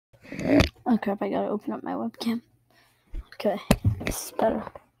Oh crap, I gotta open up my webcam. Okay, this is better.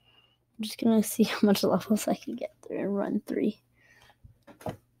 I'm just gonna see how much levels I can get through and run 3.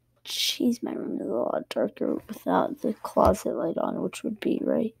 Jeez, my room is a lot darker without the closet light on, which would be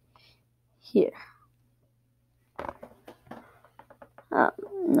right here.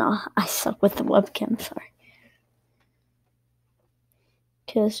 No, I suck with the webcam, sorry.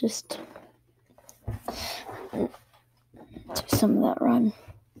 Okay, let's just do some of that run.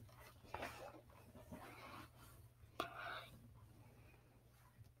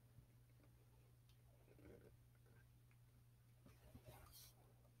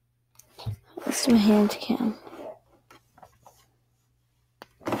 Let's do a hand cam.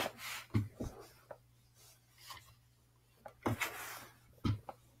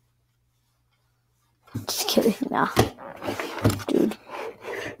 Just kidding, nah. Dude.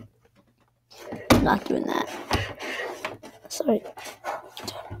 I'm not doing that. Sorry.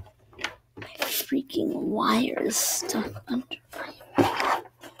 My freaking wire is stuck under my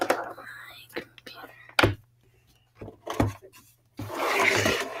computer.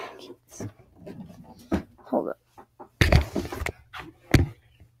 Hold up.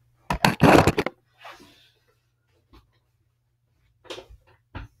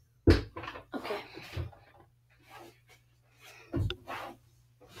 Okay.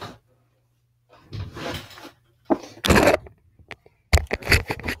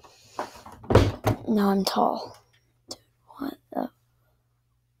 Now I'm tall. Dude, what the?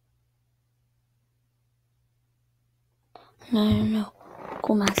 No.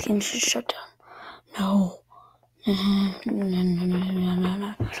 Cool math game should shut down. No. No.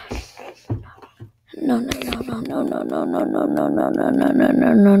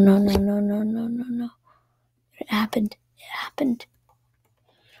 It happened.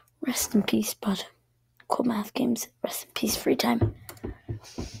 Rest in peace, bud. Cool math games. Rest in peace, free time.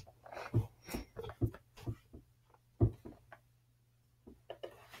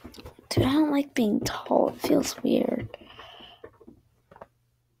 Dude, I don't like being tall. It feels weird.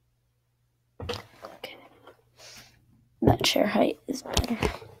 Okay. That chair height is better.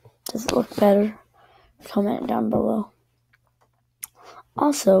 Does it look better? Comment down below.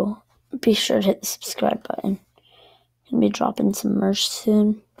 Also, be sure to hit the subscribe button. I'm gonna be dropping some merch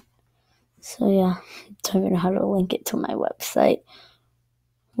soon. So yeah, don't even know how to link it to my website.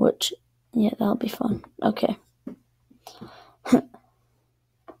 Which, yeah, that'll be fun. Okay. What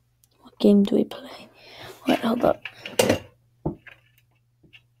game do we play? Wait, hold up.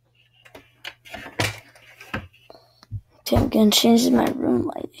 Okay, I'm gonna change my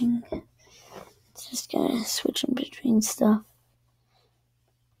room lighting. It's just gonna switch in between stuff.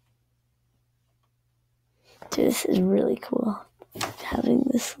 Dude, this is really cool. Having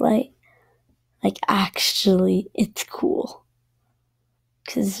this light. Like, actually, it's cool.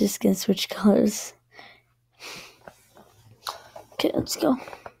 Because it's just gonna switch colors. Okay, let's go.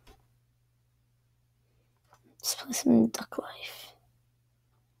 Let's play some Ducklife.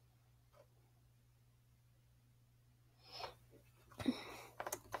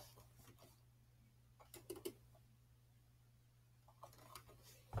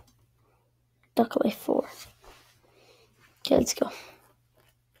 Ducklife 4. Okay, let's go.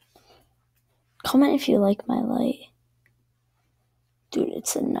 Comment if you like my light. Dude,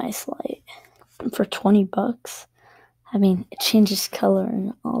 it's a nice light. And for $20, I mean, it changes color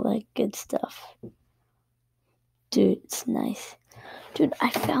and all that good stuff. Dude, it's nice. Dude, I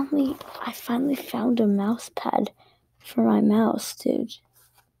finally found a mouse pad for my mouse, dude.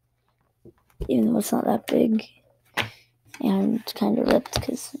 Even though it's not that big. And it's kind of ripped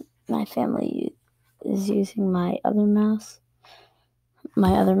because my family is using my other mouse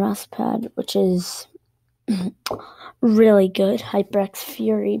pad, which is really good. HyperX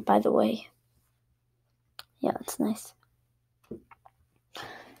Fury, by the way. Yeah, it's nice.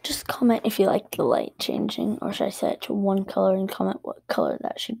 Just comment if you like the light changing, or should I set it to one color and comment what color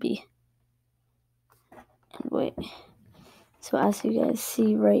that should be. And wait. So as you guys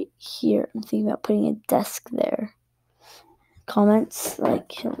see right here, I'm thinking about putting a desk there. Comments,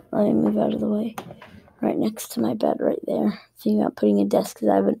 like, let me move out of the way. Right next to my bed right there. Thinking about putting a desk because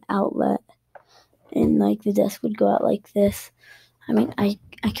I have an outlet. And like the desk would go out like this. I mean, I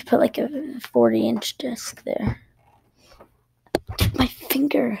could put like a 40-inch desk there. My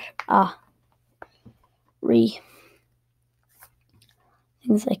finger.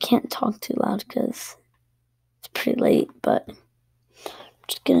 Things I can't talk too loud because it's pretty late, but I'm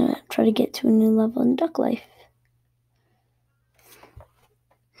just gonna try to get to a new level in Ducklife.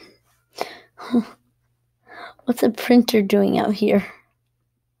 What's a printer doing out here?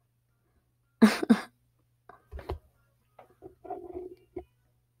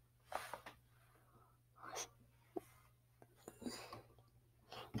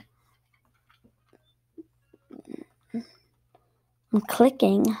 I'm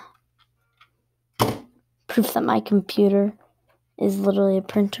clicking. Proof that my computer is literally a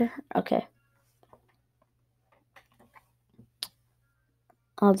printer. Okay.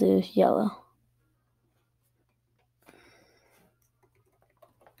 I'll do yellow.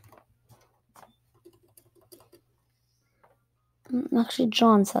 Actually,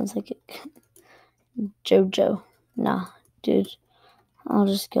 John sounds like it. Jojo. Nah, dude. I'll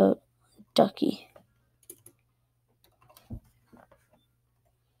just go Ducky.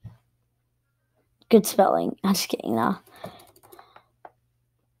 Good spelling. I'm just kidding. Nah.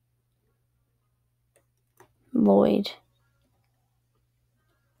 Lloyd.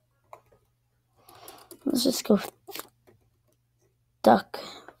 Let's just go Duck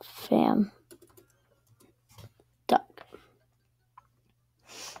Fam. Duck.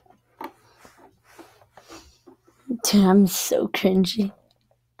 Dude, I'm so cringy.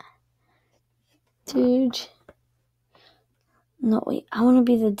 Dude. No, wait. I want to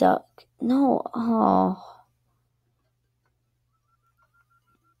be the duck. No. Oh.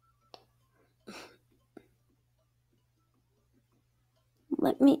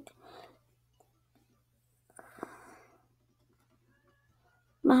 Let me.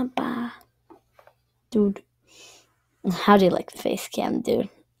 Mama. Dude. How do you like the face cam, dude?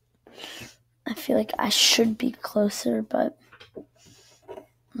 I feel like I should be closer, but.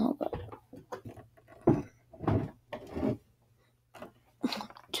 Hold up.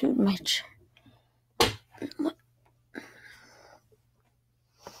 Dude, my. What?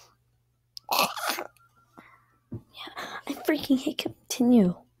 Yeah, I freaking hate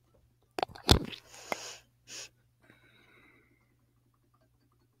continue.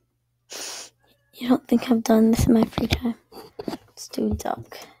 You don't think I've done this in my free time? Let's do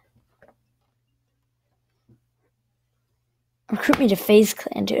duck. Recruit me to FaZe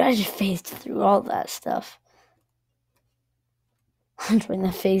Clan, dude. I just phased through all that stuff. I'm joining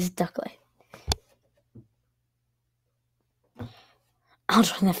the FaZe Ducklife. I'll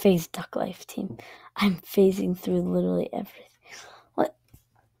join the FaZe Ducklife team. I'm phasing through literally everything. What?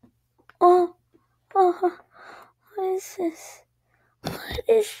 Oh, what is this? What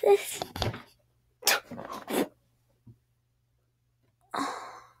is this?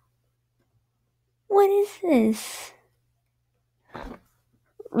 What is this?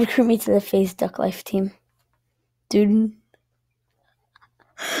 Recruit me to the FaZe Ducklife team. Dude.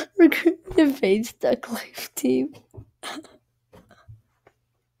 Recruit me to the FaZe Ducklife team.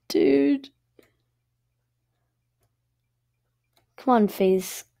 Dude. Come on,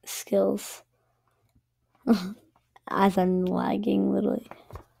 FaZe skills. As I'm lagging, literally.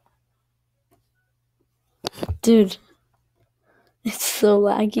 Dude. It's so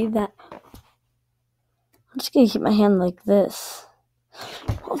laggy that I'm just gonna keep my hand like this.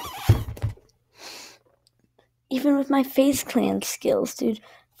 Even with my FaZe Clan skills, dude.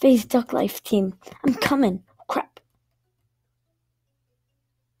 FaZe Ducklife team. I'm coming. Crap.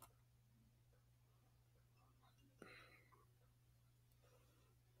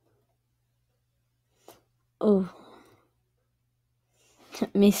 Oh.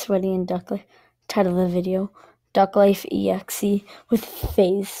 Me sweating in Ducklife. Title of the video. Ducklife EXE with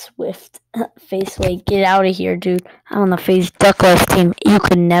FaZe Swift. FaZe Wait, get out of here, dude. I'm on the FaZe Ducklife team. You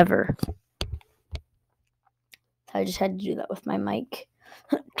could never. I just had to do that with my mic.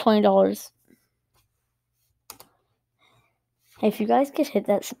 $20. Hey, if you guys could hit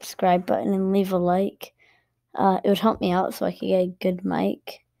that subscribe button and leave a like, it would help me out so I could get a good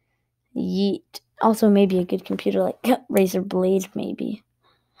mic. Yeet. Also, maybe a good computer like Razer Blade, maybe.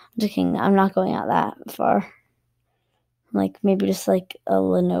 I'm just kidding. I'm not going out that far. Like, maybe just like a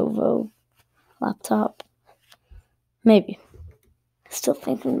Lenovo laptop. Maybe. Still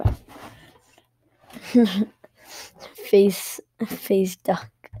thinking about FaZe Duck.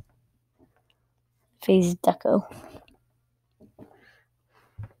 FaZe Ducko.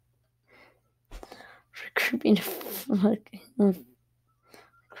 Recruit me to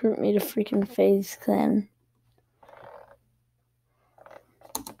freaking FaZe Clan.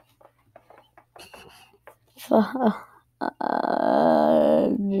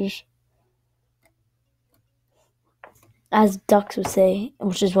 As ducks would say,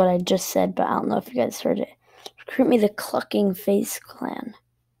 which is what I just said, but I don't know if you guys heard it. Recruit me the clucking FaZe Clan.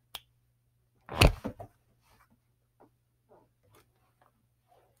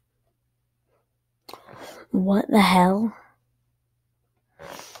 What the hell?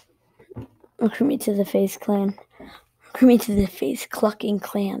 Recruit me to the FaZe Clan. Recruit me to the FaZe Clucking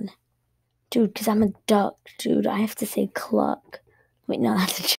Clan. Dude, because I'm a duck, dude. I have to say cluck. Wait, no, that's a joke.